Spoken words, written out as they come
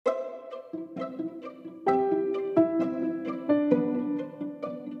Hey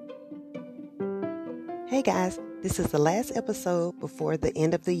guys, this is the last episode before the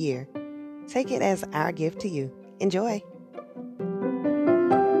end of the year. Take it as our gift to you. Enjoy.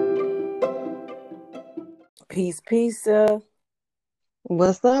 Peace, peace.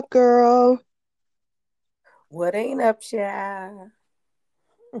 What's up, girl? What ain't up, child?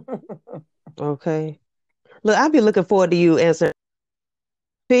 Okay. Look, I'll be looking forward to you answering.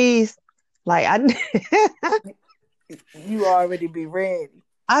 Peace. Like You already be ready.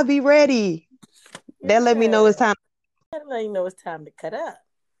 I'll be ready. That let me know Yeah. it's time. That let you know it's time to cut up.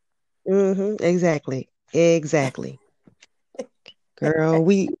 Exactly. Exactly. Girl,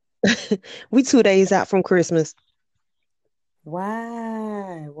 we we 2 days out from Christmas.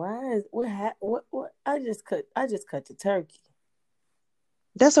 Why? Why is what I just cut the turkey.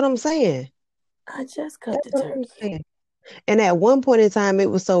 That's what I'm saying. I just cut That's the what I'm turkey. saying. And at one point in time,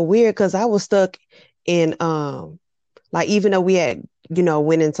 it was so weird because I was stuck in like even though we had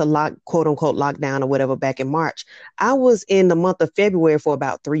went into quote unquote lockdown or whatever back in March, I was in the month of February for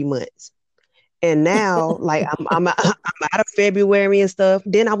about 3 months, and now like I'm out of February and stuff.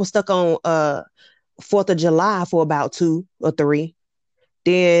 Then I was stuck on 4th of July for about 2 or 3.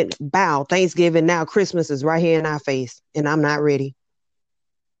 Then bow Thanksgiving. Now Christmas is right here in our face, and I'm not ready.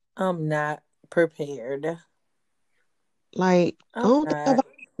 I'm not prepared. Like I'm not.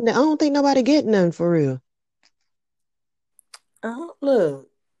 I don't think nobody getting none for real. Look,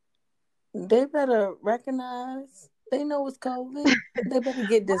 they better recognize. They know it's COVID. They better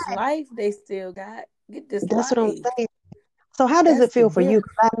get this life they still got. Get this That's what I'm life. saying. So how does That's it the feel for you? gift.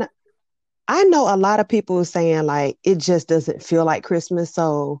 'Cause I know a lot of people saying like it just doesn't feel like Christmas.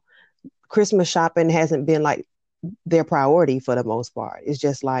 So Christmas shopping hasn't been like their priority for the most part. It's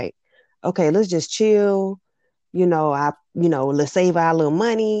just like, okay, let's just chill. Let's save our little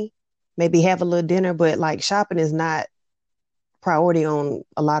money, maybe have a little dinner, but like shopping is not priority on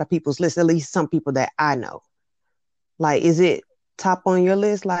a lot of people's list, at least some people that I know. Like, is it top on your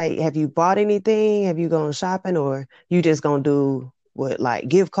list? Like, have you bought anything? Have you gone shopping, or you just gonna do what, like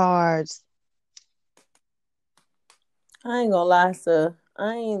gift cards? I ain't gonna lie, sir.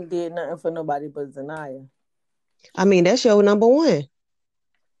 I ain't did nothing for nobody but Zanaya. I mean, that's your number one.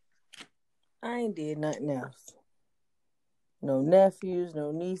 I ain't did nothing else. No nephews,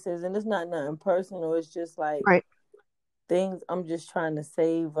 no nieces, and it's not nothing personal. It's just like Right. things I'm just trying to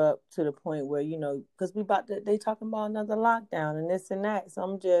save up to the point where because they talking about another lockdown and this and that. So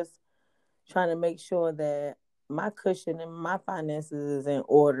I'm just trying to make sure that my cushion and my finances is in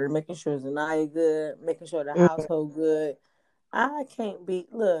order, making sure Zanaya good, making sure the Mhm. household good. I can't be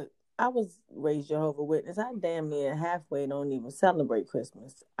look. I was raised Jehovah Witness. I damn near halfway don't even celebrate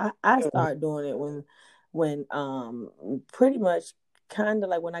Christmas. I started doing it when pretty much kind of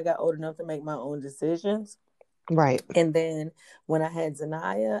like when I got old enough to make my own decisions. Right. And then when I had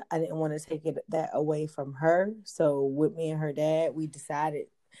Zanaya, I didn't want to take that away from her. So with me and her dad, we decided,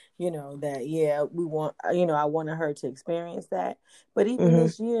 that yeah, we want, I wanted her to experience that. But even Hmm.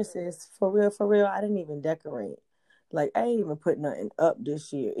 this year, sis, for real, I didn't even decorate. Like I ain't even put nothing up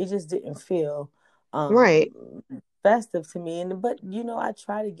this year. It just didn't feel Right. festive to me. But I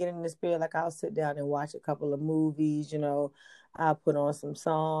try to get in the spirit. Like I'll sit down and watch a couple of movies. I'll put on some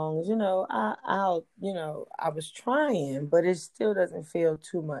songs. I was trying, but it still doesn't feel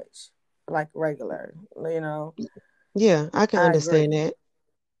too much like regular. Yeah, I can I agree. understand that.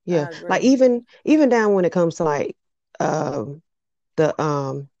 Yeah, I like agree. even down when it comes to like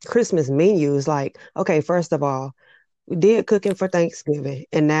the Christmas menus, like, okay, first of all, we did cooking for Thanksgiving,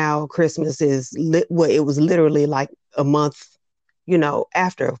 and now Christmas is it was literally like a month,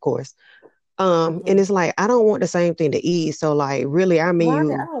 after, of course. And Mm-hmm. it's like I don't want the same thing to eat. So like really our Right. I menu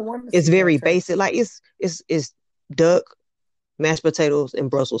don't want to is see no very turkey. basic. Like it's duck, mashed potatoes, and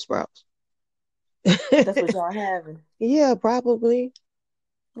Brussels sprouts. That's what y'all having. Yeah, probably.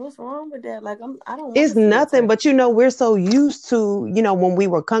 What's wrong with that? Like I don't want It's to see a nothing, turkey. but we're so used to, when we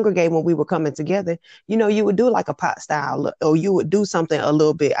were congregating, when we were coming together, you would do like a pot style, or you would do something a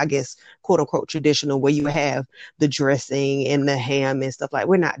little bit, I guess, quote unquote, traditional, where you would have the dressing and the ham and stuff. Like,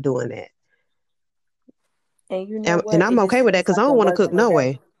 we're not doing that. And you know And what? I'm It just okay with that seems because I like a don't want to cook regular no day.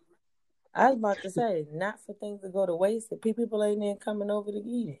 way. I was about to say, not for things to go to waste. If people ain't even coming over to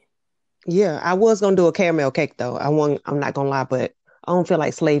eat it. Yeah, I was gonna do a caramel cake though. I'm not gonna lie, but I don't feel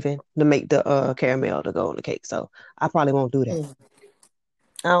like slaving to make the caramel to go on the cake. So I probably won't do that. Mm.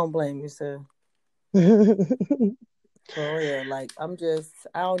 I don't blame you, sir. For real. Like I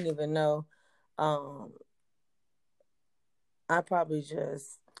don't even know. Um, I probably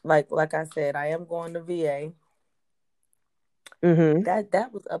just like I said, I am going to VA. Mm-hmm.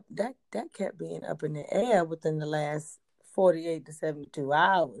 That was up that kept being up in the air within the last 48 to 72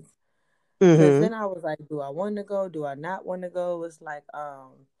 hours. Cause Mm-hmm. then I was like, do I want to go? Do I not want to go? It's like,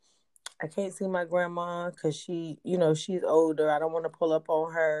 I can't see my grandma because she's older. I don't want to pull up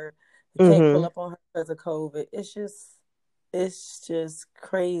on her. I can't pull Mm-hmm. up on her because of COVID. It's just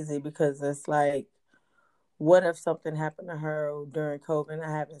crazy because it's like, what if something happened to her during COVID and I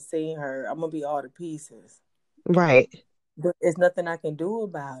haven't seen her? I'm gonna be all to pieces. Right. But there's nothing I can do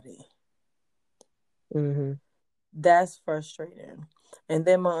about it. Mm-hmm. That's frustrating. And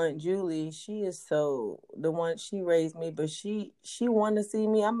then my aunt Julie, she is so the one she raised me, but she want to see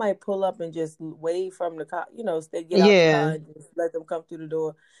me. I might pull up and just wave from the car, stay get out the car Yeah. and just let them come through the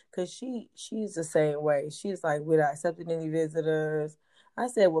door. Cause she's the same way. She's like, we're not accepting any visitors. I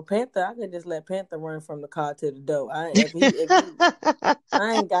said, well, Panther, I could just let Panther run from the car to the door. I ain't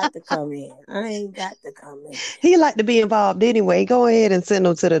got to come in. I ain't got to come in. He like to be involved anyway. Go ahead and send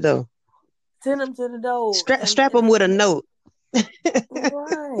him to the door. Send him to the door, Strap him with a note.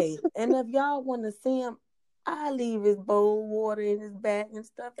 right. And if y'all want to see him, I leave his bowl of water in his bag and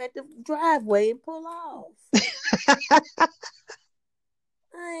stuff at the driveway and pull off.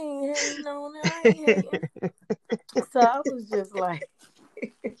 I ain't hating on it. I ain't hating. So I was just like,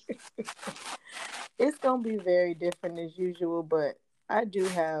 it's gonna be very different as usual, but I do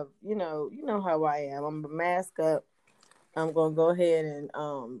have, you know how I am. I'm a mask up. I'm gonna go ahead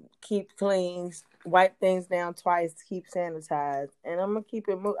and keep clean, wipe things down twice, keep sanitized, and I'm gonna keep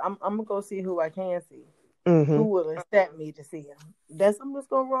it. I'm gonna go see who I can see. Mm-hmm. Who will accept me to see him. I'm just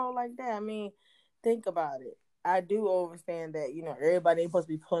gonna roll like that. I mean, think about it. I do understand that, everybody ain't supposed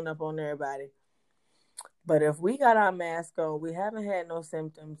to be pulling up on everybody. But if we got our mask on, we haven't had no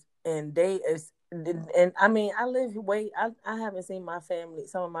symptoms, and I mean, I haven't seen my family,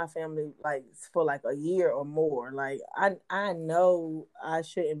 some of my family, like for like a year or more. Like I know I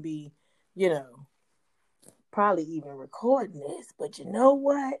shouldn't be, you know, probably even recording this, but you know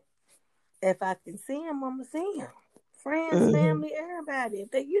what? If I can see him, I'm gonna see him. Friends, Mm-hmm. family, everybody.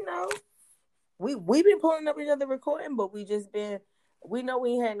 If they, we've been pulling up each other recording, but we know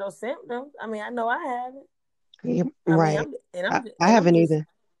we ain't had no symptoms. I mean, I know I haven't. Yeah, I mean, right. I'm and I, I'm I and I'm haven't just either.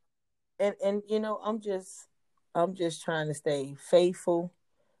 and I'm just trying to stay faithful.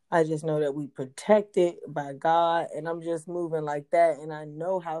 I just know that we protected by God, and I'm just moving like that. And I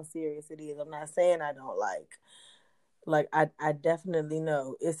know how serious it is. I'm not saying I don't like I definitely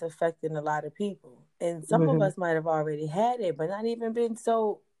know it's affecting a lot of people, and some of Mm-hmm. us might have already had it, but not even been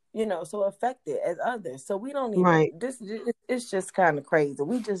so affected as others. So we don't even Right. this. It's just kind of crazy.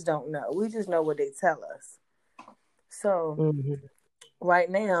 We just don't know. We just know what they tell us. So Mm-hmm. right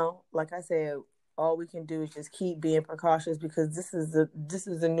now, like I said, all we can do is just keep being precautious because this is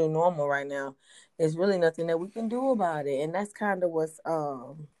the new normal right now. There's really nothing that we can do about it, and that's kind of what's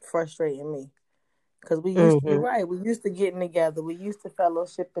frustrating me. Because you're Mm-hmm. right, we used to getting together, we used to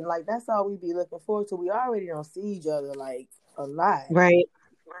fellowship, and like that's all we be looking forward to. We already don't see each other like a lot. Right.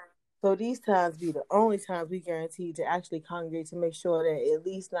 So these times be the only times we guarantee to actually congregate to make sure that at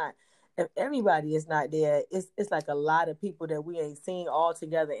least not if everybody is not there, it's like a lot of people that we ain't seen all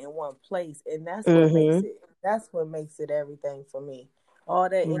together in one place. And Mm-hmm. that's what makes it everything for me. All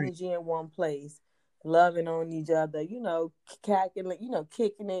that Right. energy in one place, loving on each other, cackling,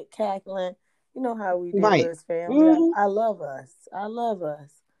 kicking it, cackling. You know how we do Right. as family. Mm-hmm. I love us. I love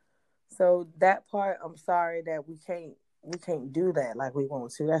us. So that part, I'm sorry that we can't do that like we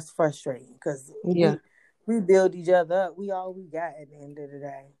want to. That's frustrating because Yeah. we build each other up. We all we got at the end of the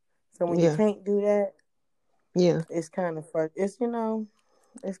day. So when you Yeah. can't do that, Yeah. it's kind of it's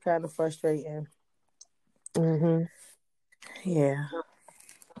kind of frustrating. Mm-hmm. Yeah.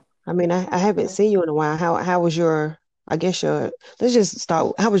 I mean, I haven't Yeah. seen you in a while. How was your, I guess let's just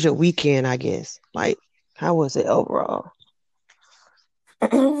start. How was your weekend, I guess? Like, how was it overall?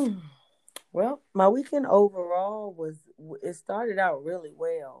 Well, my weekend overall it started out really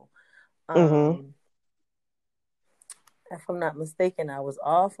well. Mm-hmm. Um, if I'm not mistaken, I was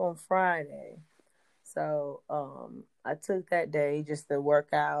off on Friday. So I took that day just to work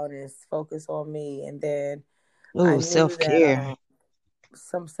out and focus on me. And then I Ooh, knew that self-care.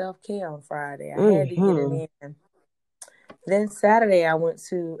 some self care on Friday. I had to get it Mm-hmm. in. Then Saturday I went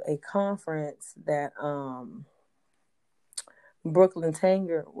to a conference that Brooklyn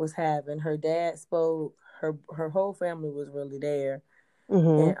Tanger was having. Her dad spoke. Her whole family was really there,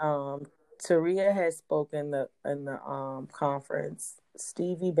 Mm-hmm. and Taria had spoken in the conference.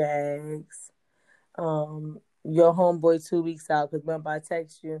 Stevie Baggs, your homeboy 2 weeks out because remember I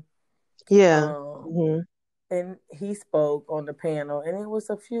text you. Yeah. Um, Mm-hmm. and he spoke on the panel, and it was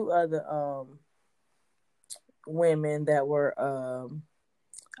a few other women that were,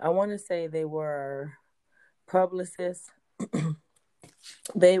 I want to say they were publicists.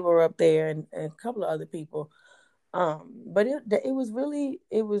 They were up there, and a couple of other people. But it was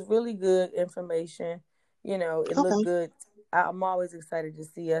really good information. You know, it looked Okay. good. I'm always excited to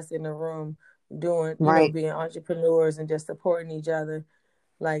see us in the room doing, you know, Right. being entrepreneurs and just supporting each other.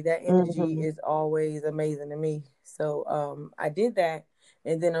 Like that energy Mm-hmm. is always amazing to me. So I did that,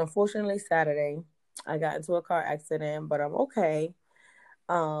 and then unfortunately Saturday I got into a car accident, but I'm okay.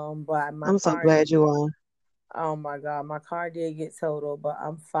 But my I'm so car glad did. you are. Oh my God, my car did get totaled, but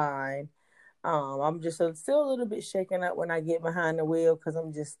I'm fine. I'm just still a little bit shaken up when I get behind the wheel because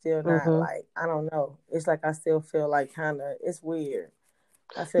I'm just still not Mm-hmm. like, I don't know. It's like I still feel like kind of, it's weird.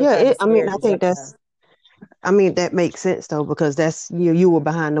 I feel Yeah, kind of I mean, scared I to think drive. that's, I mean, that makes sense though, because that's you were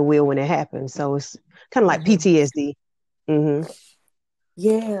behind the wheel when it happened. So it's kind of like Hmm. PTSD. Mm-hmm.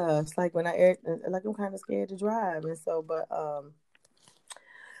 Yeah, it's like when like I'm kind of scared to drive. And so, but,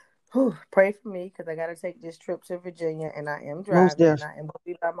 pray for me because I got to take this trip to Virginia and I am Most driving and deaf. I am going to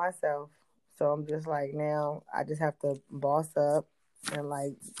be by myself. So I'm just like, now I just have to boss up and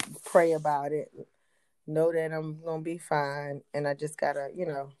like pray about it, know that I'm gonna be fine, and I just gotta,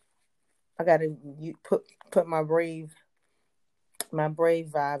 I gotta put my brave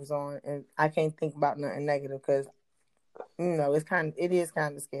vibes on, and I can't think about nothing negative because it is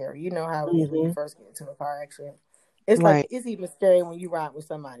kind of scary. You know how it is when you Mm-hmm. first get into a car accident. It's like Right. it's even scary when you ride with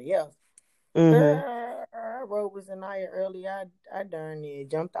somebody else. Mm-hmm. Girl, road was in Naya early. I darn near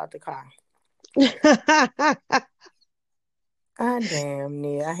jumped out the car. I damn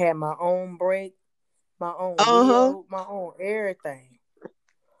near. I had my own brake, my own Uh-huh. wheel, my own everything.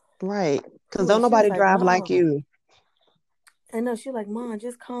 Right. Because Whew, don't she was nobody like, drive like "Mom." you. And no, she like, "Mom,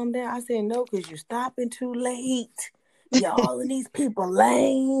 just calm down." I said, "No, because you're stopping too late. Y'all and these people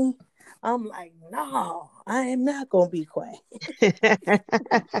lame." I'm like, "No, I am not gonna be quiet."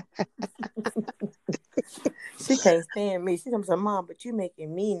 She can't stand me. She comes to Mom, but you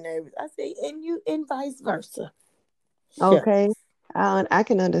making me nervous. I say, and vice versa. Shut up. Okay. I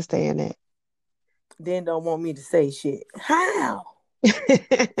can understand that. Then don't want me to say shit. How?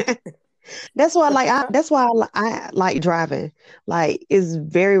 That's why I like driving. Like it's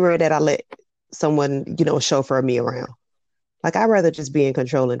very rare that I let someone, chauffeur me around. Like I'd rather just be in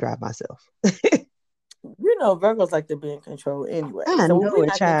control and drive myself. You know, Virgos like to be in control anyway. I So when know we it,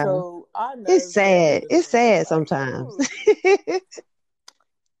 not child. controlled, our It's nerves get a sad. little It's bit. It's sad like, sometimes.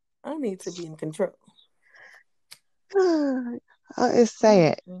 I need to be in control. It's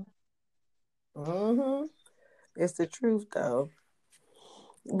sad. Mm-hmm. It's the truth though.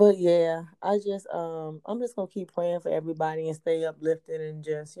 But yeah, I'm just gonna keep praying for everybody and stay uplifted and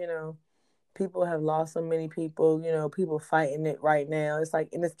just, people have lost so many people, people fighting it right now. It's like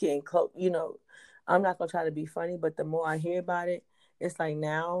and it's getting close. I'm not gonna try to be funny, but the more I hear about it, it's like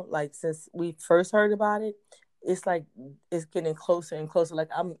now, like since we first heard about it, it's like it's getting closer and closer. Like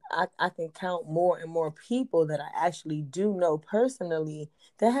I can count more and more people that I actually do know personally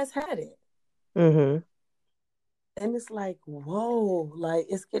that has had it. Hmm. And it's like, whoa, like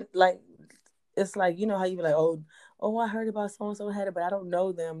it's like how you be like, oh, I heard about so and so had it, but I don't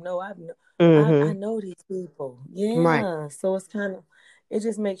know them. No, I Hmm. know these people. Right. Yeah. So it's kind of it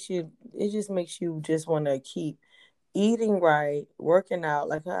just makes you just want to keep eating right, working out.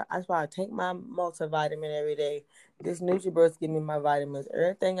 Like that's why I take my multivitamin every day. This NutriBurst give me my vitamins,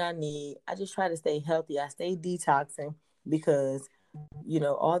 everything I need. I just try to stay healthy. I stay detoxing because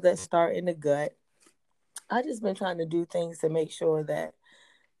all that start in the gut. I just been trying to do things to make sure that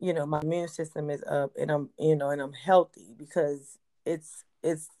my immune system is up and I'm healthy because it's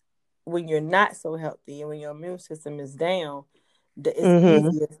when you're not so healthy and when your immune system is down, Hmm.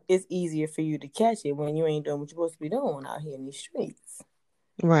 it's easier for you to catch it when you ain't doing what you're supposed to be doing out here in these streets.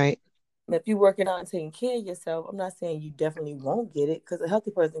 Right. If you're working out and taking care of yourself, I'm not saying you definitely won't get it because a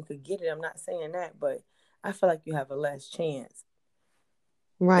healthy person could get it. I'm not saying that, but I feel like you have a less chance.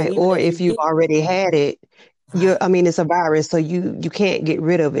 And Right. even Or if you if you've get already had it, right, I mean, it's a virus, so you can't get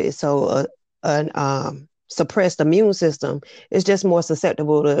rid of it. So an suppressed immune system is just more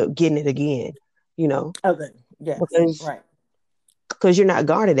susceptible to getting it again, you know, okay, yes, because right. because you're not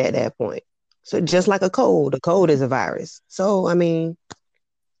guarded at that point. So just like a cold is a virus. So I mean,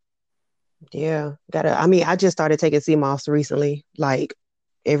 yeah, I mean, I just started taking sea moss recently, like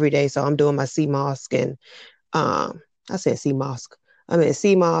every day. So I'm doing my sea moss and I said sea moss. I mean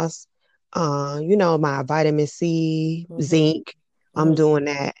sea moss. My vitamin C, Mm-hmm. zinc. I'm Mm-hmm. doing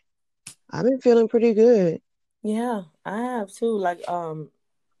that. I've been feeling pretty good. Yeah, I have too. Like,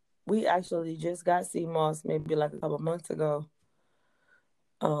 we actually just got sea moss maybe like a couple months ago,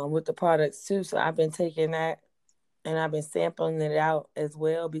 with the products too. So I've been taking that. and I've been sampling it out as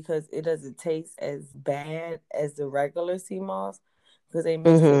well because it doesn't taste as bad as the regular sea moss because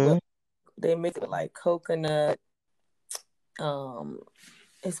Mm-hmm. they mix it with like coconut. Um,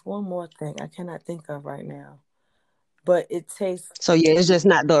 it's one more thing I cannot think of right now, but it tastes. So yeah, it's just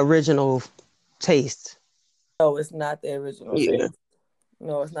not the original taste. No, it's not the original Yeah. taste.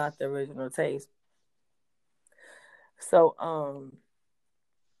 No, it's not the original taste. So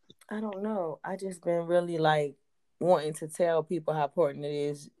I don't know. I just been really like wanting to tell people how important it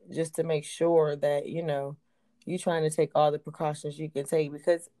is just to make sure that, you trying to take all the precautions you can take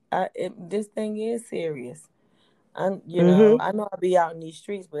because this thing is serious. Mm-hmm. I know I'll be out in these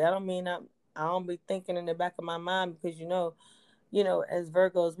streets, but that don't mean I don't be thinking in the back of my mind because as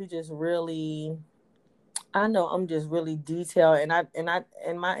Virgos, we just really I know I'm just really detailed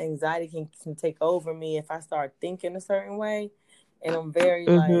and my anxiety can take over me if I start thinking a certain way. And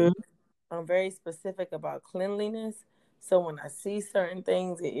Mm-hmm. I'm very specific about cleanliness. So when I see certain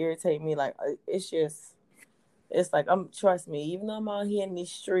things, it irritates me. Like it's like trust me. Even though I'm out here in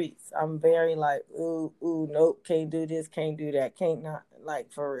these streets, I'm very like ooh nope, can't do this, can't do that, can't not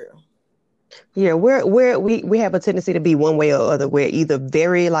like for real. Yeah, we have a tendency to be one way or other. We're either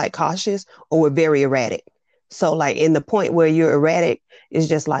very like cautious or we're very erratic. So like in the point where you're erratic, it's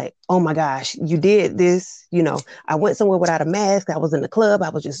just like, oh my gosh, you did this, I went somewhere without a mask, I was in the club, I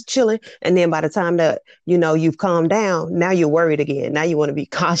was just chilling. And then by the time that, you've calmed down, now you're worried again. Now you want to be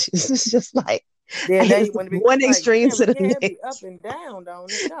cautious. It's just like Then now it's you want to be one like, extreme damn to it, yeah, the it be up and down,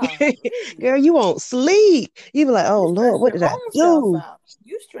 don't it? next. Golly. Girl, you won't sleep. You be like, oh You Lord, stress what your did I own self do? out.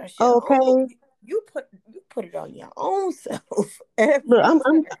 You stress your own. Okay. You put it on your own self Look, every I'm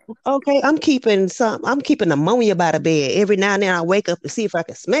time. okay. I'm keeping ammonia by the bed. Every now and then I wake up to see if I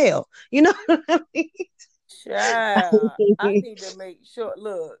can smell. You know what I Child, I mean? need to make sure.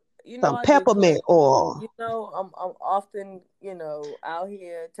 Look, Some I do peppermint because oil. I'm often out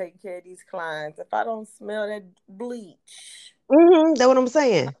here taking care of these clients. If I don't smell that bleach, That's what I'm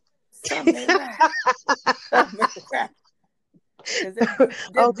saying. something ain't right. Something ain't right. Cause that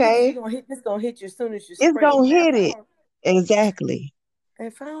bleach is Okay. gonna hit. It's gonna hit you as soon as you It's spray it. gonna Now, hit it. Exactly.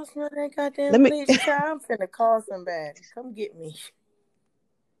 if I don't smell that goddamn Let me bleach, child, I'm finna call somebody. Come get me.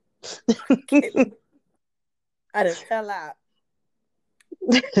 Get me. I done fell out.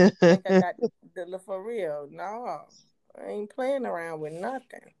 Think I got the for real. No, I ain't playing around with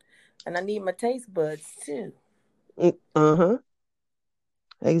nothing. And I need my taste buds too. uh-huh.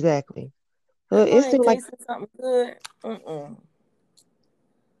 Exactly. If It I ain't seems like tasting something good, mm-mm.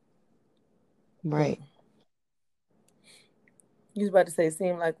 right. Hmm. You was about to say,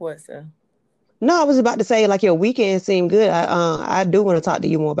 seem like what, sir? No, I was about to say like your weekend seemed good. I do want to talk to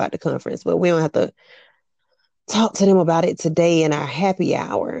you more about the conference, but we don't have to talk to them about it today in our happy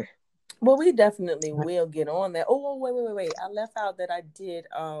hour. Well, we definitely will get on that. Oh, wait. I left out that I did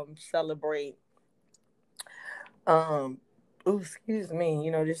celebrate um ooh, excuse me.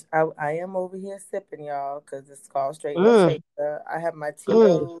 Just I am over here sipping, y'all, because it's called straight no Mm, chaser. I have my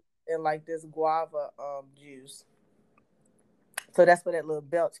mm. Tito's and like this guava juice. So that's where that little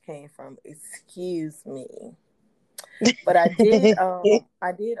belch came from. Excuse me. But I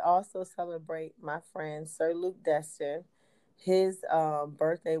did also celebrate my friend Sir Luke Destin. His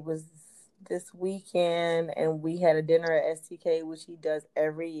birthday was this weekend and we had a dinner at STK, which he does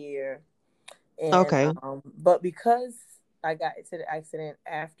every year. And Okay. but because I got into the accident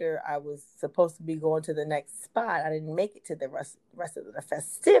after I was supposed to be going to the next spot, I didn't make it to the rest of the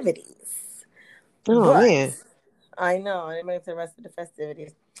festivities. Oh But man. I know I didn't make it to the rest of the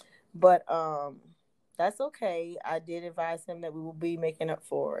festivities. But that's okay. I did advise him that we will be making up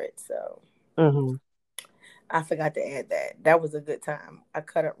for it. So Hmm. I forgot to add that. That was a good time. I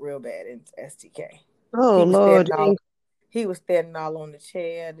cut up real bad in STK. Oh He was Lord. standing all he was standing all on the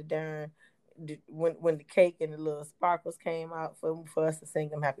chair, the darn when the cake and the little sparkles came out for us to sing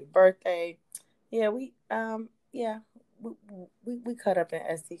him happy birthday. Yeah, we cut up in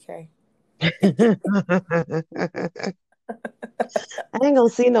STK. I ain't gonna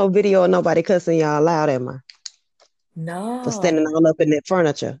see no video of nobody cussing y'all loud, am I? For standing No. all up in that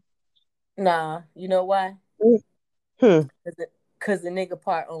furniture. Nah, you know why? Hmm. Cause the nigga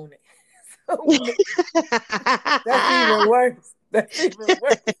part own it. So that's even worse. That's even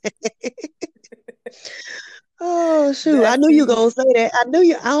worse. Oh shoot! I That's knew you were even gonna say that. I knew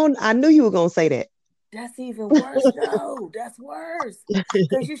you. I knew you were gonna say that. that's even worse though. That's worse.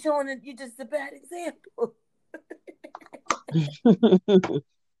 Cause you're showing it you're just a bad example.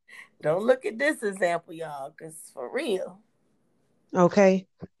 Don't look at this example, y'all, cause for real. Okay.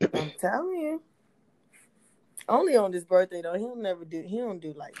 I'm telling you. Only on this birthday though. He don't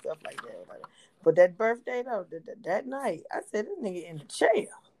do like stuff like that. Like, But that birthday though, that night, I said this nigga in the chair,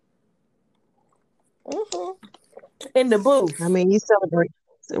 in the I booth. mean, you celebrate,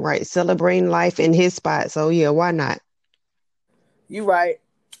 right? Celebrating life in his spot. So yeah, why not? You right.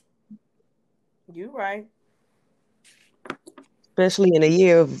 You right. Especially in a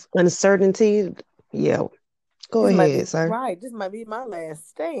year of uncertainty. Yeah, go This might ahead, be sir. right. This might be my last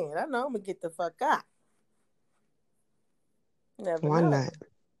stand. I know I'm gonna get the fuck out. Never Why know. not?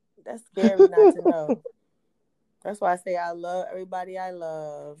 That's scary not to know. That's why I say I love everybody I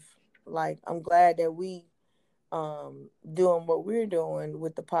love. Like I'm glad that we doing what we're doing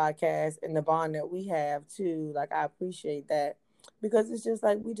with the podcast and the bond that we have too. Like I appreciate that because it's just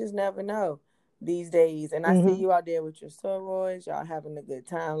like we just never know these days. And I see Hmm. you out there with your sorors, y'all having a good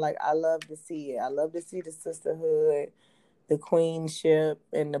time. Like I love to see it. I love to see the sisterhood, the queenship,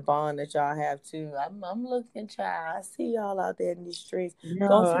 and the bond that y'all have too. I'm looking, child. I see y'all out there in these streets. No,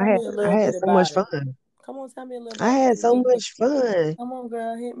 Go tell me a I little had bit so much about it. fun. Come on, tell me a little I about had it. so much fun. Come on,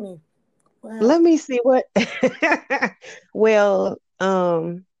 girl, hit me. What Let happened? me see what. Well,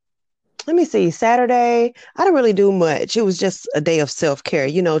 let me see. Saturday, I didn't really do much. It was just a day of self-care,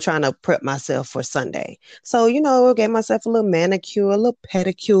 trying to prep myself for Sunday. So, I gave myself a little manicure, a little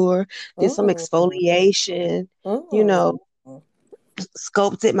pedicure, did some Mm, exfoliation, you mm, know,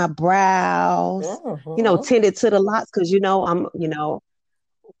 sculpted my brows, mm-hmm. tended to the locks because,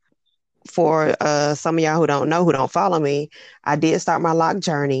 for some of y'all who don't know, who don't follow me, I did start my lock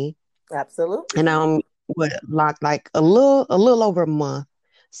journey and Absolutely. I'm locked like a little over a month.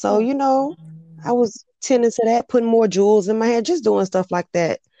 So, Mm. I was tending to that, putting more jewels in my hair, just doing stuff like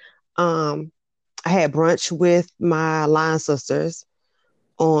that. Um, I had brunch with my line sisters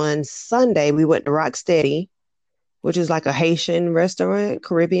on Sunday. We went to Rocksteady, which is like a Haitian restaurant,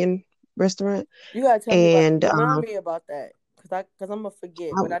 Caribbean restaurant. You gotta tell me about it. And Remind me about that, cause I'm gonna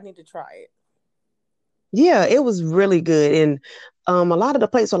forget, I, but I need to try it. yeah, it was really good. And a lot of the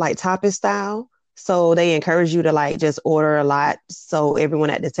plates were like tapas style. So they encourage you to like just order a lot so everyone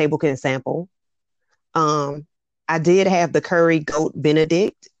at the table can sample. Um, I did have the curry goat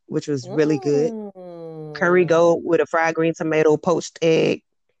Benedict, which was really good. Curry Mm. goat with a fried green tomato, poached egg.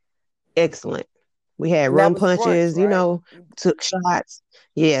 Excellent. We had And that rum was brunch, punches, right? took shots.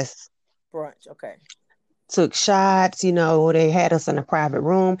 Yes, Brunch. Okay. took shots. They had us in a private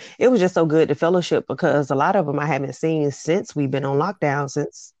room. It was just so good to fellowship because a lot of them I haven't seen since we've been on lockdown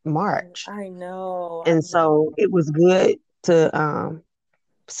since March. I know. I And so know. it was good to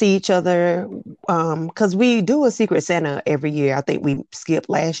see each other because we do a Secret Santa every year. I think we skipped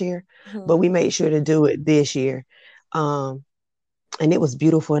last year, but Mhm. we made sure to do it this year. Um, and it was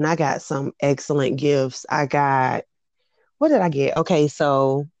beautiful. And I got some excellent gifts. What did I get? Okay,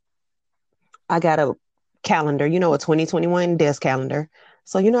 so I got a calendar, a 2021 desk calendar.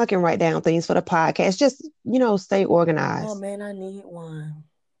 So, I can write down things for the podcast, just, stay Oh organized. man, I need one.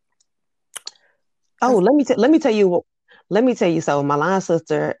 Oh, Cause let me tell you. So my line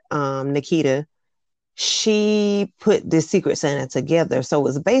sister, Nikita, she put this Secret Santa together. So it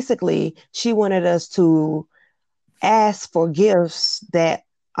was basically she wanted us to ask for gifts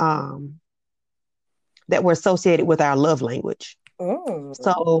um that were associated with our love language.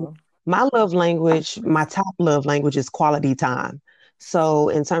 So mm. my top love language is quality time. So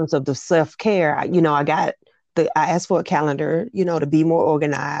in terms of the self-care, I asked for a calendar, to be more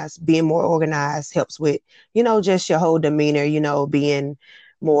organized. Being more organized helps with, just your whole demeanor, being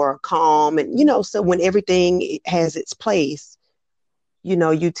more calm and, so when everything has its place,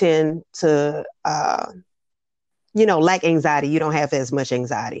 you tend to, lack anxiety. You don't have as much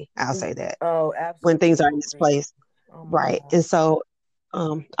anxiety. I'll say that Oh, when things are in this absolutely. place. Oh my Right. God. And so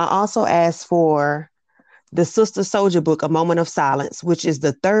I also asked for the Sister Soldier book, A Moment of Silence, which is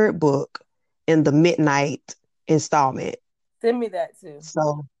the third book in the Midnight installment. Send me that too.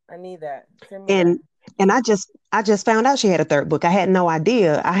 So, I need that. Send me that. and I just found out she had a third book. I had no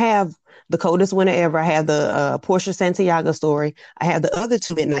idea. I have The Coldest Winter Ever. I have the Portia Santiago story. I have the other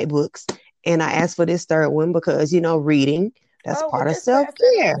two Midnight books. And I asked for this third one because, reading, that's Oh, well, part of just pass that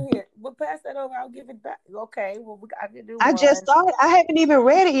self-care. over here. We'll pass that over. I'll give it back. Okay. Well, I can do I just one. started. I haven't even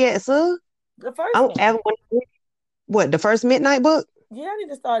read it yet, sir. The first one. What, the first Midnight book? Yeah, I need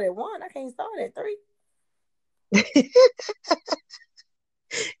to start at one. I can't start at three.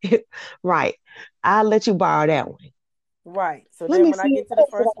 Right. I'll let you borrow that one. Right. So Let then me when I see. get to the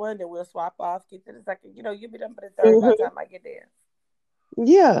first one, then we'll swap off, get to the second. You'll be done for the third by the Mhm. time I get there.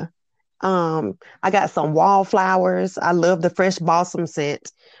 Yeah. I got some wallflowers. I love the fresh balsam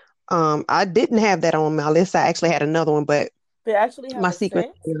scent. I didn't have that on my list. I actually had another one, but They actually have my a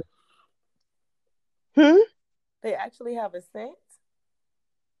secret. scent. Hmm? They actually have a scent.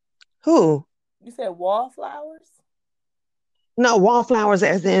 Who? You said wallflowers? No, wallflowers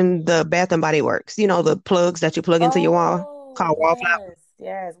as in the Bath and Body Works. You know, the plugs that you plug into your wall Oh, called wallflower. yes,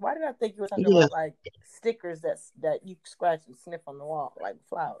 yes. Why did I think you were talking Yeah. about like stickers that you scratch and sniff on the wall, like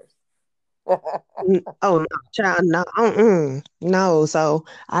flowers? Oh no, child, no, no. So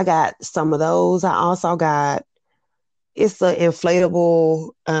I got some of those. I also got it's an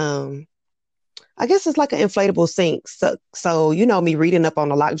inflatable. I guess it's like an inflatable sink. So you know me reading up on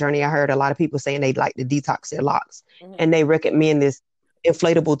the lock journey. I heard a lot of people saying they like to detox their locks, and they recommend this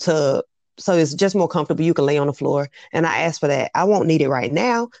inflatable tub. So it's just more comfortable. You can lay on the floor. And I asked for that. I won't need it right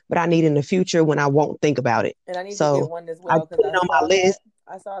now, but I need it in the future when I won't think about it. And I need to get So one as I well because put it I on saw my that. list.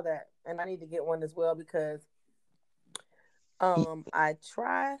 I saw that, and I need to get one as well because I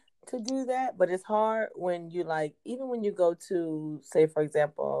try to do that, but it's hard when you like even when you go to say for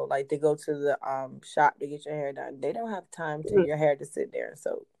example like they go to the shop to get your hair done. They don't have time to your hair to sit there,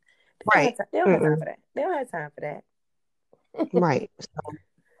 so Right. they don't have time Mm-mm. for that. They don't have time for that. Right.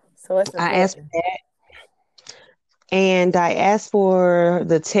 So it's I asked for important. that. And I asked for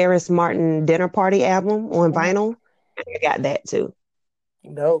the Terrace Martin Dinner Party album on Mhm. vinyl. And I got that too.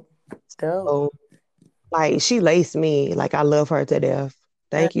 Dope, dope. So, like, she laced me. Like, I love her to death.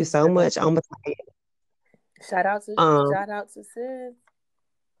 That Thank you is so dope. much. I'm excited. Shout Um, out to Sid.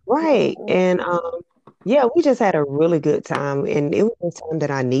 right. And yeah, we just had a really good time. And it was a time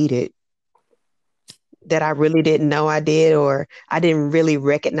that I needed, that I really didn't know I did, or I didn't really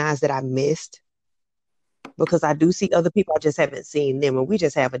recognize that I missed. Because I do see other people, I just haven't seen them, and we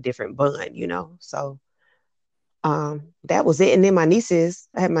just have a different bond, you know. So that was it. And then I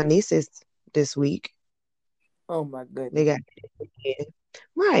had my nieces this week. Oh my They goodness. got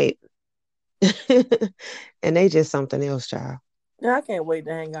right. And they just something else, child. Yeah, I can't wait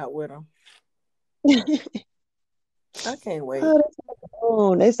to hang out with them. I can't wait. Oh, they're so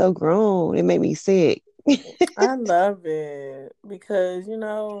grown. They're so grown. It made me sick. I love it because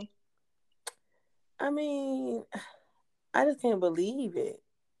I mean, I just can't believe it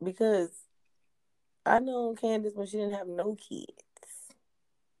because I know Candace when she didn't have no kids.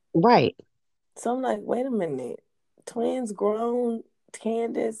 Right. So I'm like, wait a minute, twins grown,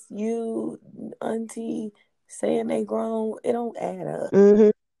 Candace, you, Auntie, saying they grown, it don't add up. Hmm.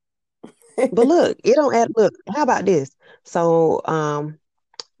 But look, it don't add. Look, how about this? So, a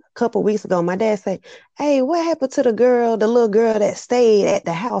couple weeks ago, my dad said, "Hey, what happened to the little girl that stayed at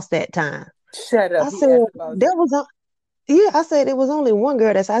the house that time?" Shut up. I He said, asked about "There you. was a yeah." I said, "It was only one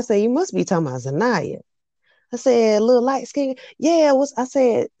girl." I said, "You must be talking about Zanaya." I said, "Little light skin." Yeah, it was. I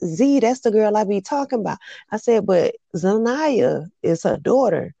said, "Z, that's the girl I be talking about." I said, "But Zanaya is her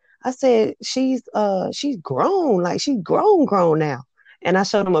daughter." I said, she's grown, like she's grown now." And I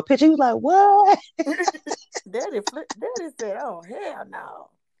showed him a picture. He was like, "What?" Daddy said, oh, hell no.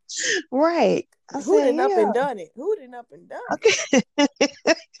 Right. I Who said, didn't up "Yeah." and done it? Who didn't up and done Okay.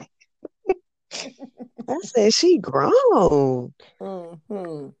 I said, "She grown." it?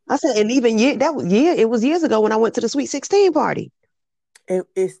 Hmm. I said, and even it was years ago when I went to the Sweet 16 party.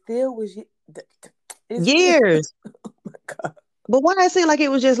 It still was. It's still. Years. Oh my God. But why I seem like it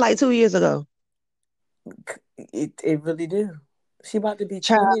was just like 2 years ago? It really do. She about to be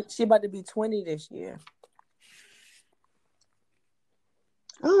Child, 20. She about to be 20 this year.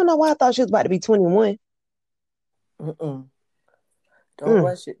 I don't know why I thought she was about to be 21. Mm-mm. Don't Mm.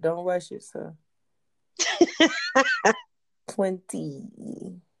 rush it. Don't rush it, sir.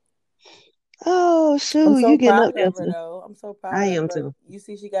 20. Oh, I'm shoot, so you getting up proud there of her too. though. I'm so I proud of am her. too. You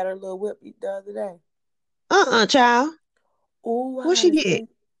see, she got her little whip the other day. Child. Oh, What she get?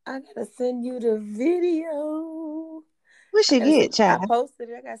 I gotta send you the video. What she get, I child? posted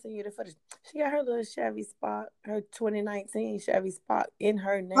it. I gotta send you the footage. She got her little Chevy Spark, her 2019 Chevy Spark in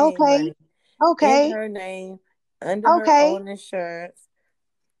her name, Okay, honey. In okay, her name, under her okay. own insurance.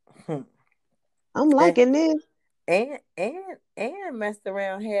 Hmm. I'm And liking this. and messed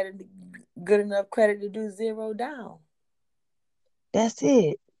around, had good enough credit to do zero down. That's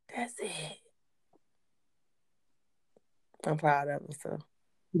it. That's it. I'm proud of her. So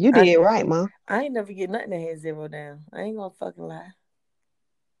You I did right, Mom. I ain't never get nothing that had zero down. I ain't gonna fucking lie.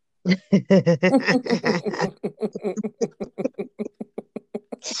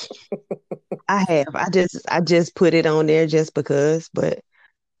 I have. I just put it on there just because, but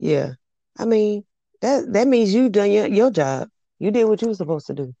yeah. I mean, that means you done your job. You did what you were supposed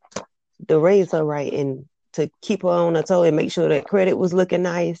to do. To raise her right and to keep her on her toe and make sure that credit was looking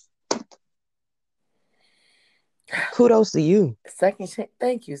nice. Kudos to you. Second chance.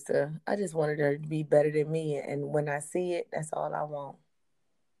 Thank you, sir. I just wanted her to be better than me, and when I see it, that's all I want.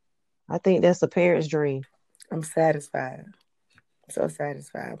 I think that's a parent's dream. I'm satisfied. So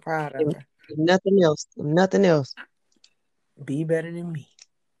satisfied. I'm proud of And her. Nothing else. Nothing else. Be better than me.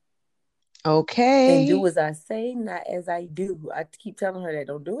 And do Okay. as I say, not as I do. I keep telling her that.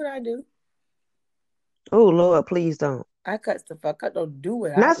 Don't do what I do. Oh Lord, please don't. I cuts the fuck up. Don't do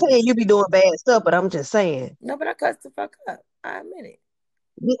what I Not do. saying you be doing bad stuff, but I'm just saying. No, but I cuts the fuck up. I admit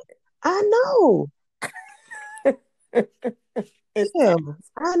Yeah, I know. it. It's Yeah, time.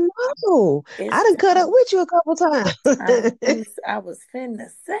 I know. I It's done cut up time. with you a couple times. I was finna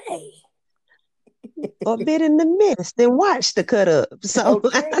say. Or been in the midst and watched the cut up. So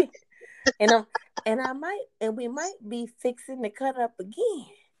Okay. And I'm and we might be fixing to cut up again.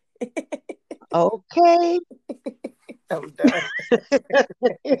 okay. I'm done.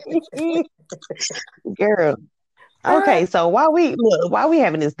 Girl. Okay, so while we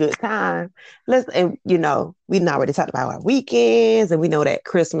having this good time, let's and we done already talked about our weekends and we know that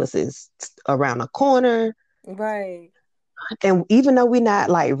Christmas is around the corner. Right. And even though we're not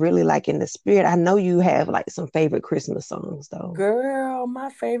like really like in the spirit, I know you have like some favorite Christmas songs though. Girl, my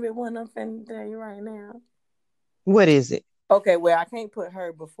favorite one I'm finna tell you right now. What is it? Okay, well, I can't put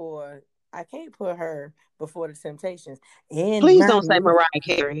her before the Temptations. In Please my don't say Mariah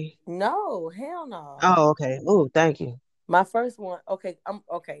Carey. No, hell no. Oh, okay. Oh, thank you. My first one, okay, I'm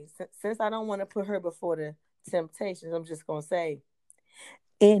okay. Since I don't want to put her before the Temptations, I'm just gonna say,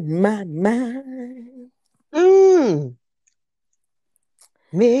 in my mind, Mm.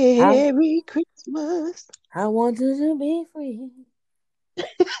 I Merry Christmas. I want you to be free.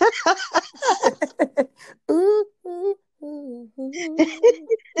 Ooh, ooh, ooh, ooh.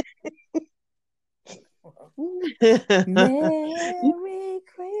 Merry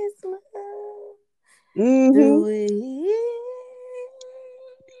Christmas to Hmm. you.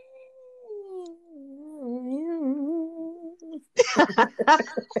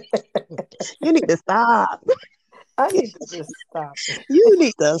 You need to stop. I need to just stop You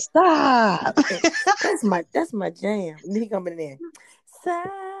need to stop. it. That's my jam. And he coming in. Silent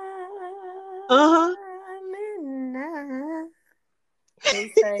Uh-huh. night. They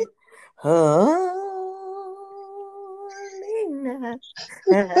say, holy night.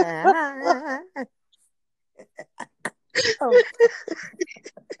 oh,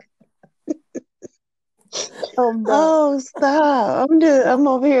 I'm done. Oh, stop. I'm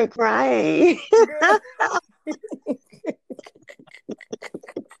over here crying. Girl.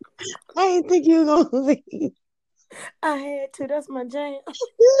 I didn't think you were gonna be. I had to. That's my jam.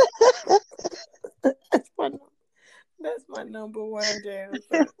 That's my that's my number one jam.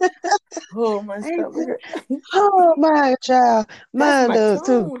 So. Oh, my stomach. Oh my child. That's Mine my does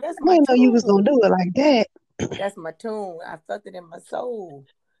too. tune. That's I my didn't know you was gonna tune. do it like that. That's my tune. I felt it in my soul.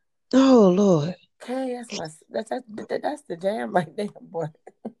 Oh Lord. Okay, that's the jam right there, boy.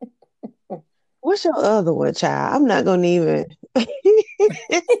 What's your other one, child? I'm not gonna even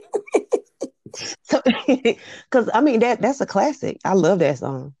so, because I mean that's a classic. I love that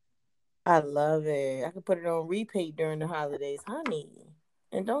song. I love it. I can put it on repeat during the holidays, honey,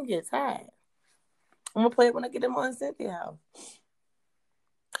 and don't get tired. I'm gonna play it when I get them on Cynthia house.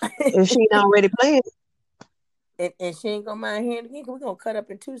 If she not already playing. and she ain't gonna mind hearing it again. We're gonna cut up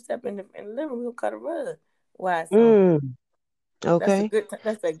in two step in the living room. We're gonna cut a rug. Why song? Mm, okay.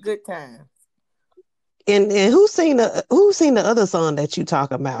 That's a good time. And who seen the other song that you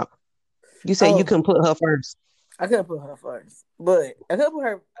talk about? You say you Oh, couldn't put her first. I could put her first, but I could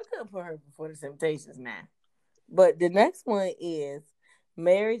put her before the Temptations now. But the next one is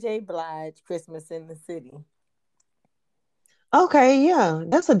Mary J. Blige, "Christmas in the City." Okay, yeah,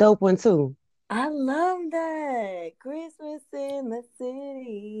 that's a dope one too. I love that. Christmas in the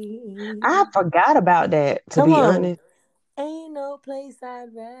City. I forgot about that, to Come be on. honest. Ain't no place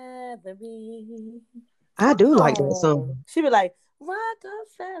I'd rather be. I Come do like that on. song. She be like,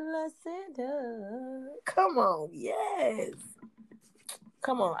 Rockefeller Center. Come on. Yes.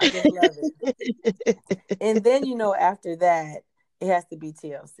 Come on. I just love it. And then, after that, it has to be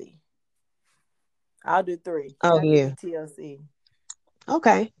TLC. I'll do three. It Oh has to be yeah. TLC.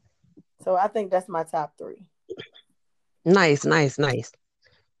 Okay. So I think that's my top three. Nice, nice, nice.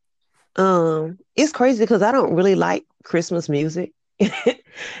 It's crazy because I don't really like Christmas music.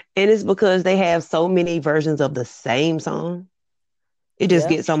 And it's because they have so many versions of the same song. It just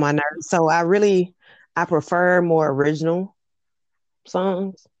Yep. gets on my nerves. So I prefer more original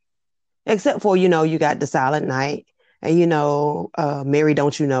songs. Except for, you got the Silent Night and Mary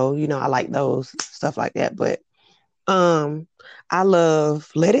Don't You Know, I like those stuff like that. But I love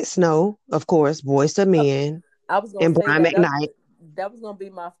Let It Snow, of course, Voice of Men I was gonna and say Brian that. That McKnight. that was gonna be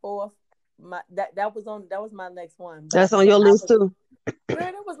my fourth. That was my next one. But That's on your list too. girl,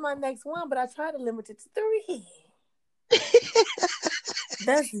 that was my next one. But I tried to limit it to three.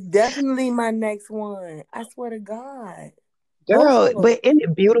 That's definitely my next one. I swear to God. Those Girl, songs are, but isn't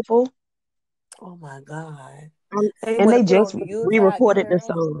it beautiful? oh my God. Um, Hey, you and want to they put just on the Yuletide, get re-recorded her the out.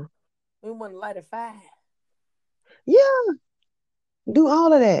 song. We want to light a fire. Yeah, do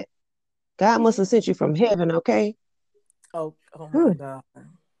all of that. God must Yeah. have sent you from heaven, okay? Oh my Hmm. God.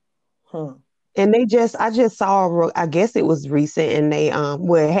 Hmm. And I just saw, I guess it was recent, and they,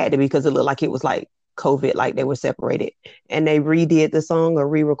 well, it had to be because it looked like it was like COVID, like they were separated, and they redid the song or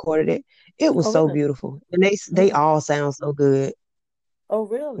re-recorded it. It was Oh, so really? beautiful, and they Mm. all sound so good. Oh,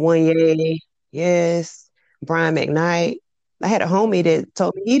 really? One Ye, yes, Brian McKnight. I had a homie Mm. that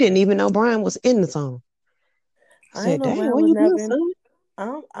told me he didn't even know Brian was in the song. I I ain't said, know "Dang, Brian where was you been, never in. son?"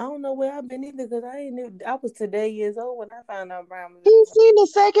 I don't know where I've been either because I ain't knew. I was today years old when I found out Brian was in He the seen the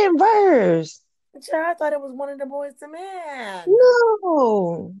second verse. song. Child, I thought it was one of the boys to men.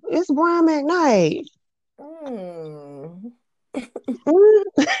 No, it's Brian McKnight. Mm. Mm.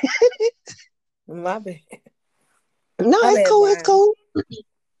 My bad. No, My it's bad, cool. It's Brian. cool.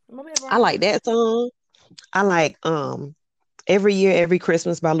 My bad, I Brian. like that song. I like Every Year, Every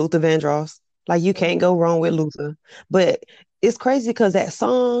Christmas by Luther Vandross. Like you can't go Mm. wrong with Luther. But it's crazy because that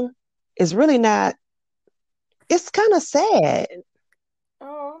song is really not, it's kind of sad.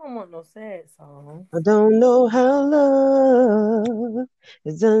 Oh, I don't want no sad song. I don't know how love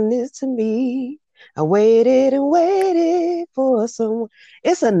has done this to me. I waited and waited for someone.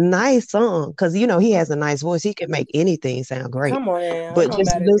 It's a nice song because he has a nice voice. He can make anything sound great. Come on now. It But don't just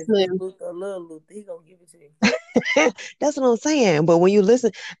matter if it's big listening, Luther or little Luther. He gonna give it to you. that's what I'm saying. But when you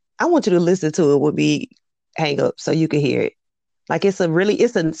listen, I want you to listen to it with me hang up so you can hear it. Like it's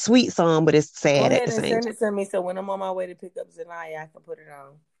a sweet song, but it's Go sad at ahead the and same send it to me so when I'm on my way to pick up Zanaya, I can put it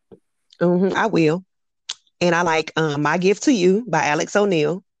on. time. I will. And I like My Gift to You by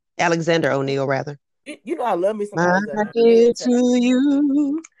Alexander O'Neal rather. You know I love me some My Alexander O'Neal. gift to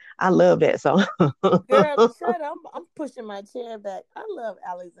you. I love that song. Girl, shut up. I'm pushing my chair back. I love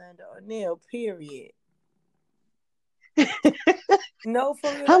Alexander O'Neal, period. No,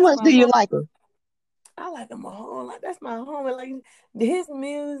 for real, How that's much my do you home. like him? I like him a whole lot. That's my home. And like his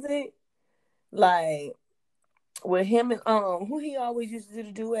music, like with him and who he always used to do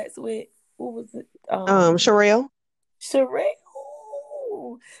the duets with. Who was it? Sherelle? Sherelle.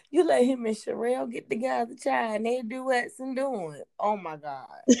 Ooh, you let him and Sherelle get together, child, and they duets and doing. Oh my God.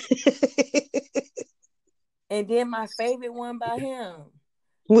 And then my favorite one by him.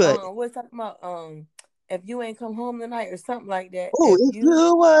 What? We're talking about if you ain't come home tonight or something like that. Oh, If if you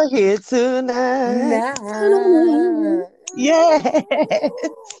you were here tonight. not Yeah.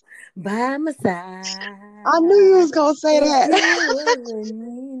 by my I knew you side, was gonna say it's that. you and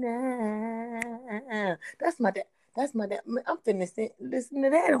me now. That's my dad. That's my dad. I'm finna listen to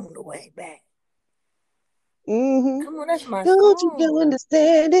that on the way back. hmm Come on, that's my Don't you feel song.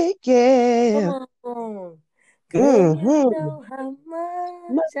 understand it? Come Yeah. on. Girl, you hmm know how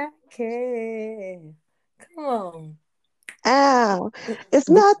much I care. Come on. Ow. It's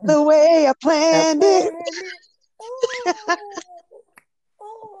not the way I I planned it. planned it. Oh,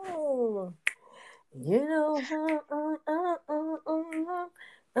 oh. You know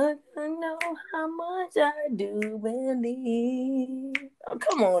I know how much I do believe. Oh,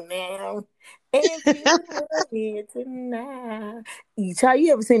 come on now. If you were here tonight. You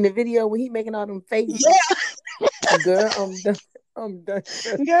ever seen the video when he making all them faces? Yeah, Girl, I'm done. I'm done.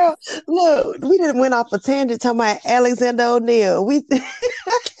 girl. Look, we didn't went off a tangent talking about Alexander O'Neal. We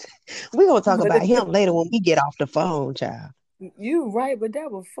gonna talk But about him later when we get off the phone, child. you right, but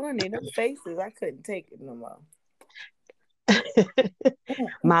that was funny. Them faces, I couldn't take it no more.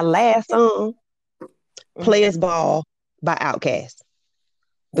 My last song, Mm. Players Ball by Outkast,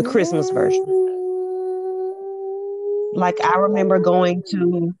 the Christmas version. Like I remember going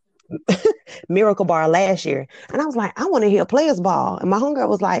to Miracle Bar last year, and I was like, I want to hear Players Ball, and my homegirl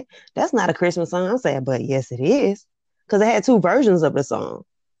was like, "That's not a Christmas song." I said, "But yes, it is," because it had two versions of the song.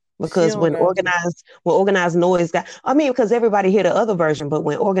 She Because don't know. when organized noise got, I mean, because everybody heard the other version, but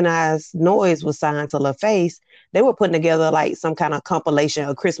when organized noise was signed to LaFace, they were putting together like some kind of compilation,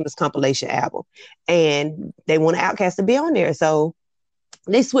 a Christmas compilation album, and they wanted Outkast to be on there, so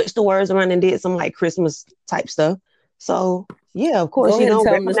they switched the words around and did some like Christmas type stuff. So yeah, of course, Go ahead and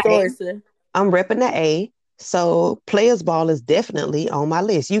tell them repping the the A. story, sir. I'm repping the A. So Players Ball is definitely on my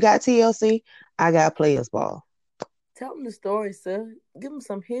list. You got TLC, I got Players Ball. Tell them the story, sir. Give them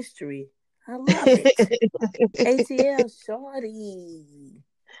some history. I love it. ATL Shorty.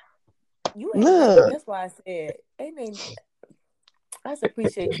 You ain't right. Look, That's why I said, Amen. I just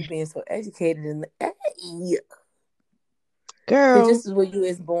appreciate you being so educated in the A. Because girl, this is where you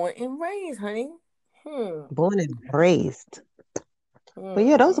is born and raised, honey. Hmm. born and raised. But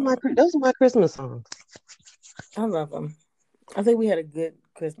yeah, those are my Christmas songs. I love them. I think we had a good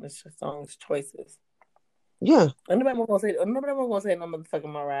Christmas songs choices. Yeah. Nobody gonna say no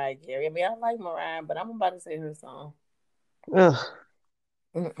motherfucking Mariah Carey. I mean, I like Mariah, but I'm about to say her song. Ugh,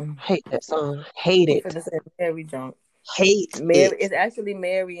 Mm-mm. hate that song. Hate I'm it. finna say Mary Junk. Hate Mary, it. it's actually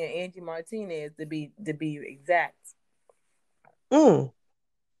Mary and Angie Martinez to be exact, Mm.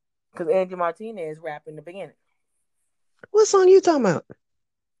 because Angie Martinez rap in the beginning. What song you talking about?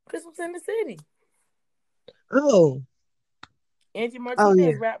 Christmas in the City. Oh. Angie Oh yeah.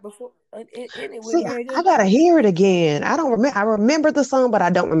 Martinez rap before in it with See, Mary J. I gotta Blige. hear it again. I don't remember. I remember the song, but I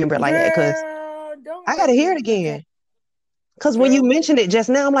don't remember it like that because Girl, don't I gotta make hear me it okay. again. Because when you Girl, mentioned it just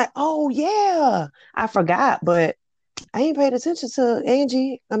now, I'm like, oh yeah, I forgot, but I ain't paid attention to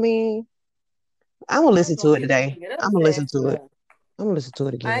Angie. I mean, I'm gonna I listen ain't gonna to be it able to today. bring it up I'm gonna listen fast to it. enough. I'm gonna listen to it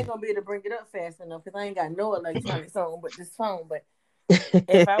I ain't again. gonna be able to bring it up fast enough because I ain't got no electronic song but this phone. But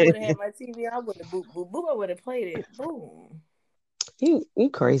if I would have had my TV, I would have boop boop boop. I would have played it. Boom. You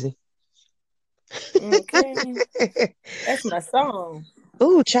crazy. Okay, that's my song.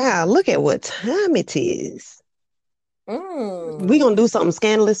 Ooh, child, look at what time it is. We gonna Mm. do something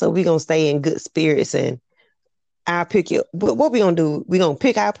scandalous, or we gonna stay in good spirits and I'll pick your. What we gonna do? We gonna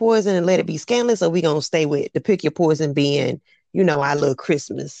pick our poison and let it be scandalous, or we gonna stay with the pick your poison being, our little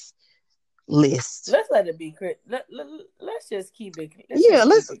Christmas list. Let's let it be Chris. Let's just keep it. Let's Yeah,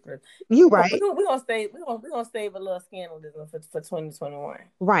 just keep it Chris. you We right. gonna stay. We gonna save a little scandalism for 2021.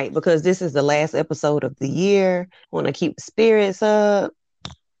 Right, because this is the last episode of the year. Want to keep the spirits up.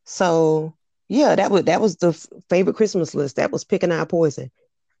 So yeah, that was the favorite Christmas list. That was picking our poison.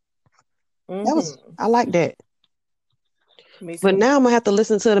 Mm-hmm. I like that. Me But too. now I'm gonna have to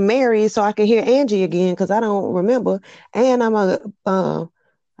listen to the Mary so I can hear Angie again because I don't remember. And I'm gonna,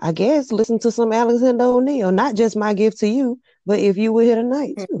 I guess, listen to some Alexander O'Neal. Not just my gift to you, but if you were here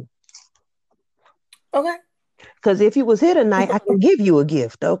tonight too. Okay. Because if you was here tonight, I can give you a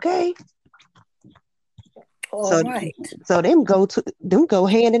gift. Okay. All So right. so them go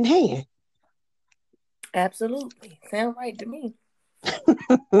hand in hand. Absolutely. Sound right to me.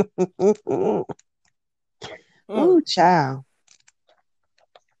 Ooh, child.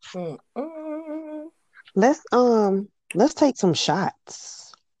 Mm. Let's take some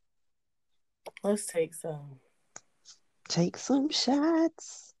shots. Let's take some. Take some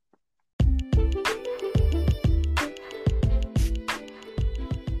shots.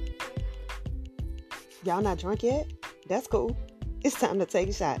 Y'all not drunk yet? That's cool. It's time to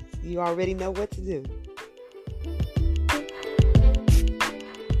take shots. You already know what to do.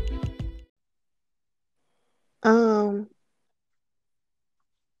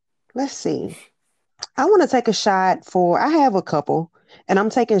 Let's see. I want to take a shot I have a couple, and I'm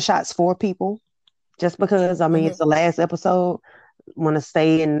taking shots for people just because, it's the last episode. Want to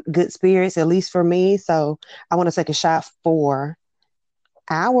stay in good spirits, at least for me. So I want to take a shot for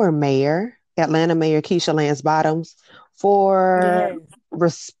our mayor, Atlanta Mayor Keisha Lance Bottoms, for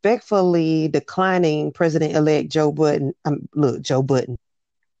respectfully declining President-elect Joe Budden. Joe Budden.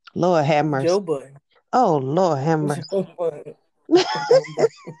 Lord have mercy. Joe Budden. Oh, Lord have mercy. Joe Budden.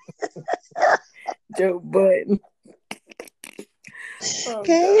 Joe Budden. Oh,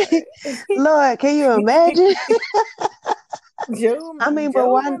 okay. God. Lord, can you imagine? Joe,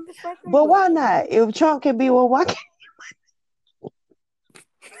 but why not? If Trump can be one, why can't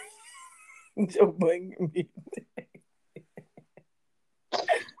Joe Budden can be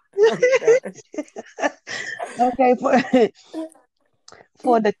okay,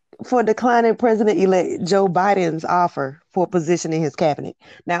 for declining President-elect Joe Biden's offer for a position in his cabinet.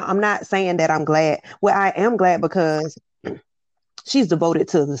 Now, I'm not saying that I'm glad. Well, I am glad because she's devoted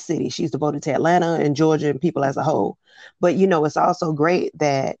to the city. She's devoted to Atlanta and Georgia and people as a whole. But, it's also great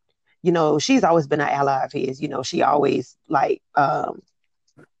that, she's always been an ally of his. She always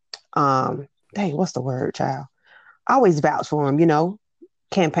dang, what's the word, child? Always vouch for him,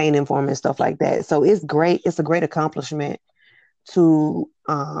 campaigning for him and stuff like that. So it's great. It's a great accomplishment to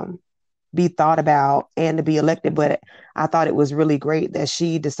be thought about and to be elected. But I thought it was really great that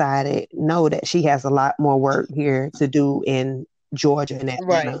she decided, no, that she has a lot more work here to do in Georgia and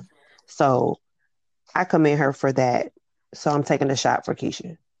Atlanta. Right. So I commend her for that. So I'm taking a shot for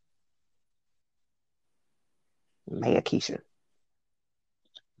Keisha. Mayor Keisha.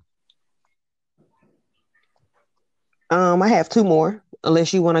 I have two more.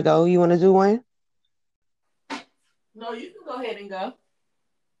 Unless you want to go. You want to do one? No, you can go ahead and go.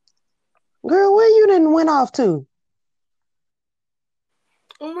 Girl, where you done went off to?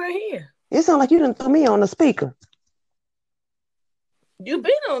 I'm right here. It sounds like you done threw me on the speaker. You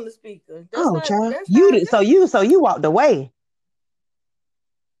been on the speaker. That's child. You did. So you walked away.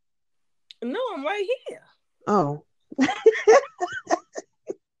 No, I'm right here. Oh.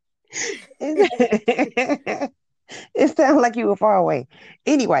 It sounds like you were far away.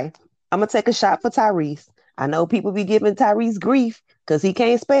 Anyway, I'm gonna take a shot for Tyrese. I know people be giving Tyrese grief because he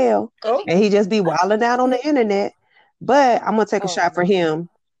can't spell Oh, and he just be wilding out on the internet. But I'm gonna take a oh shot for no. him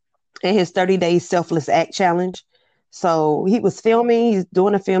and his 30 days selfless act challenge. So he was filming, he's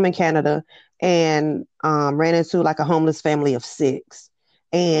doing a film in Canada and ran into like a homeless family of 6.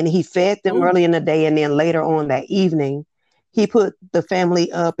 And he fed them Mm. early in the day. And then later on that evening, he put the family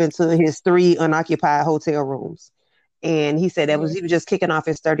up into his 3 unoccupied hotel rooms. And he said Mm-hmm. he was just kicking off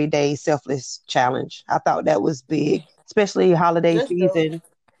his 30 day selfless challenge. I thought that was big, especially holiday That's dope. season.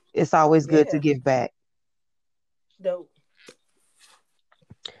 It's always good to Yeah, give back. dope.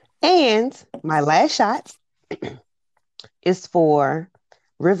 And my last shot is for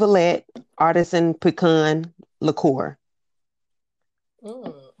Rivulet Artisan Pecan Liqueur.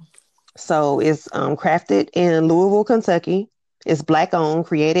 Mm. So it's crafted in Louisville, Kentucky. It's Black owned,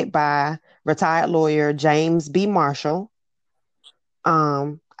 created by retired lawyer James B. Marshall.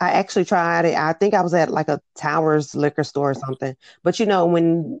 I actually tried it. I think I was at like a Towers liquor store or something. But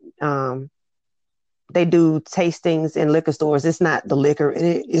when they do tastings in liquor stores, it's not the liquor,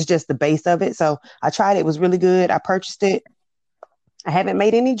 it's just the base of it. So I tried it. It was really good. I purchased it. I haven't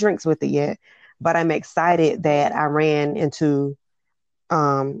made any drinks with it yet, but I'm excited that I ran into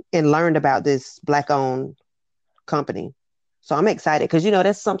and learned about this Black owned company. So I'm excited because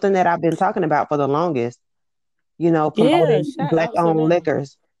that's something that I've been talking about for the longest, Yeah, promoting shout Black out to owned them.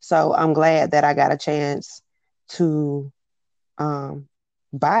 liquors. So I'm glad that I got a chance to um,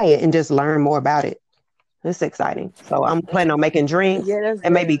 buy it and just learn more about it. It's exciting. So I'm planning on making drinks Yeah, that's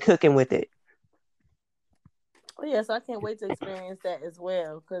and maybe great. cooking with it. Oh yeah, so I can't wait to experience that as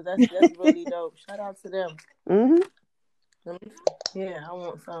well because that's really dope. Shout out to them. Hmm. Yeah, I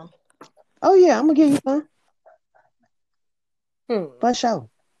want some. Oh yeah, I'm gonna give you some Hmm. for sure.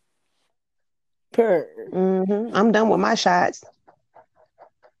 Per. I'm done with my shots.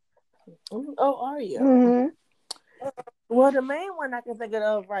 Oh, are you? Hmm. Well, the main one I can think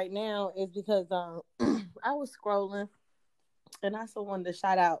of right now is because I was scrolling and I also wanted to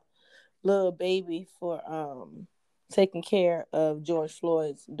shout out Lil Baby for taking care of George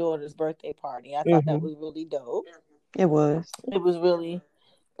Floyd's daughter's birthday party. I thought that Hmm. was really dope. It was. It was really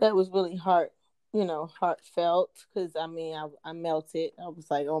that was really heartfelt because I melted. I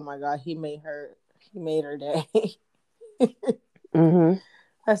was like, oh my god, he made her day. Hmm.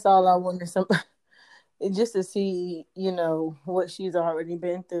 That's all I wanted. Just to see what she's already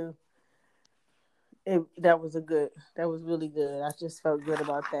been through. That was really good. I just felt good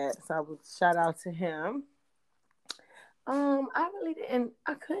about that. So I would shout out to him. I really didn't.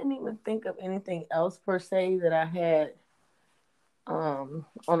 I couldn't even think of anything else per se that I had on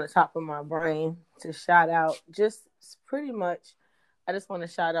the top of my brain to shout out. Just pretty much, I just want to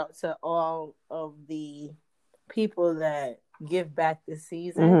shout out to all of the people that give back this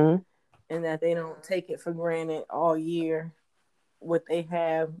season Hmm. and that they don't take it for granted all year. What they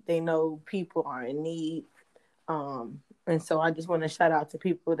have, they know people are in need. And so I just want to shout out to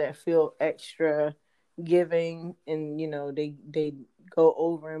people that feel extra giving and they go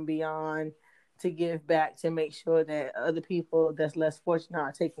over and beyond to give back to make sure that other people that's less fortunate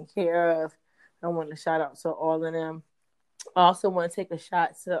are taken care of. I want to shout out to all of them. I also want to take a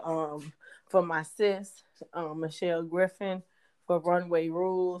shot to for my sis, Michelle Griffin for Runway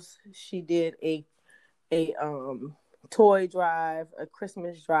Rules. She did a toy drive, a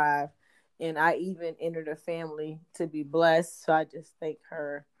Christmas drive, and I even entered a family to be blessed. So I just thank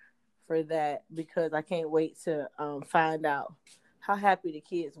her for that because I can't wait to find out how happy the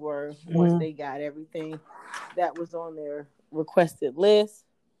kids were once Hmm. they got everything that was on their requested list.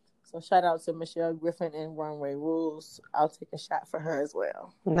 So shout out to Michelle Griffin and Runway Rules. I'll take a shot for her as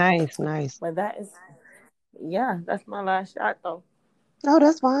well. Nice, nice. But that's my last shot though. Oh,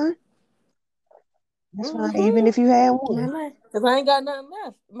 that's fine. That's fine. Even if you had one. Because I ain't got nothing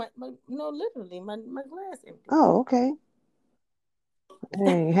left. No, literally, my glass empty. Oh, okay.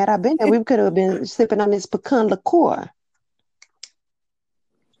 Dang, had I been there, we could have been sipping on this pecan liqueur.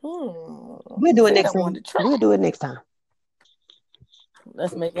 We'll do it Said I next wanted time. to try. We'll do it next time.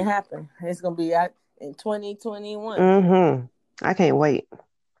 Let's make it happen. It's gonna be out in 2021. I can't wait.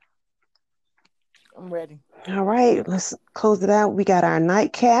 I'm ready. All right, let's close it out. We got our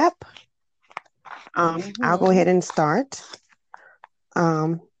nightcap. I'll go ahead and start.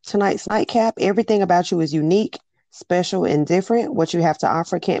 Tonight's nightcap. Everything about you is unique, special, and different. What you have to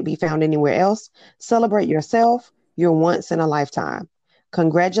offer can't be found anywhere else. Celebrate yourself. You're once in a lifetime.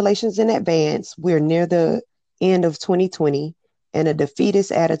 Congratulations in advance. We're near the end of 2020. and a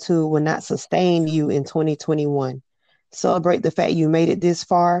defeatist attitude will not sustain you in 2021. Celebrate the fact you made it this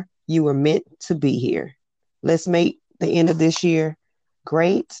far. You were meant to be here. Let's make the end of this year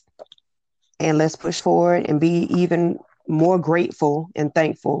great, and let's push forward and be even more grateful and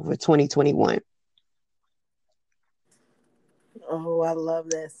thankful for 2021. Oh, I love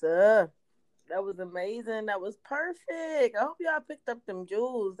that, sir. That was amazing. That was perfect. I hope y'all picked up them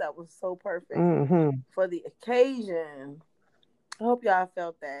jewels. That was so perfect for the occasion. I hope y'all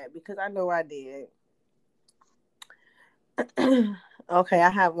felt that because I know I did. Okay, I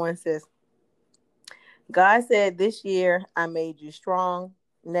have one, sis. God said, this year I made you strong.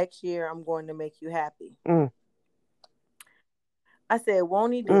 Next year I'm going to make you happy. I said,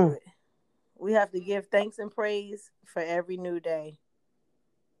 won't he do it? We have to give thanks and praise for every new day.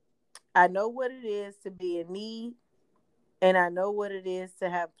 I know what it is to be in need, and I know what it is to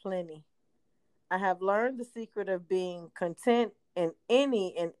have plenty. I have learned the secret of being content in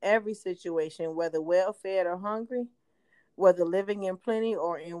any and every situation, whether well-fed or hungry, whether living in plenty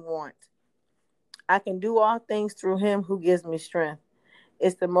or in want. I can do all things through him who gives me strength.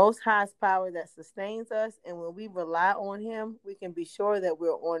 It's the Most High's power that sustains us, and when we rely on him, we can be sure that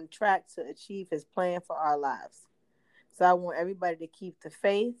we're on track to achieve his plan for our lives. So I want everybody to keep the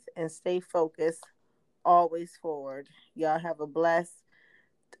faith and stay focused, always forward. Y'all have a blessed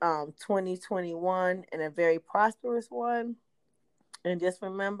 2021 and a very prosperous one. And just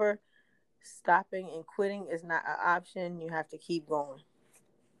remember, stopping and quitting is not an option. You have to keep going.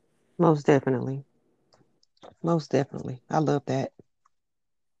 Most definitely. Most definitely. I love that.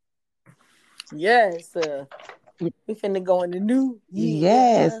 Yes. We finna go in the new year.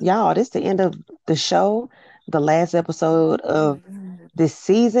 Yes, y'all, this is the end of the show, the last episode of this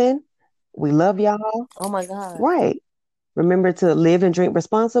season. We love y'all. Oh my God. Right. Remember to live and drink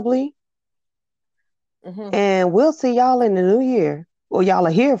responsibly. And we'll see y'all in the new year. Or y'all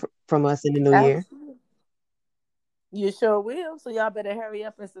will hear from us in the new year. You sure will. So y'all better hurry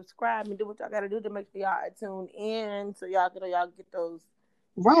up and subscribe and do what y'all got to do to make sure y'all are tuned in, so y'all get those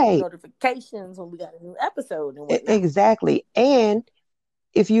notifications when we got a new episode and whatnot. Exactly. And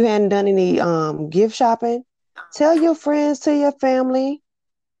if you hadn't done any gift shopping, tell your friends, to your family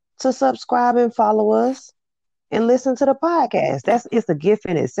to subscribe and follow us and listen to the podcast. It's a gift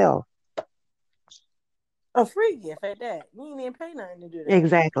in itself. A free gift at that. You ain't even pay nothing to do that.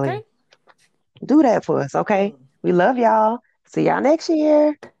 Exactly. Okay? Do that for us, okay? We love y'all. See y'all next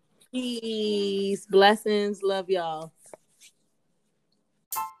year. Peace. Blessings. Love y'all.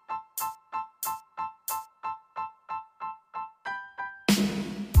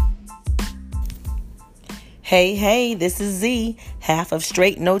 Hey, this is Z, half of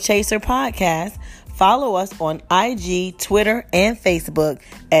Straight No Chaser Podcast. Follow us on IG, Twitter, and Facebook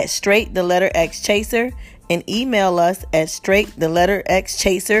at Straight the letter X Chaser, and email us at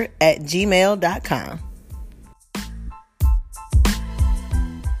straighttheletterxchaser@gmail.com.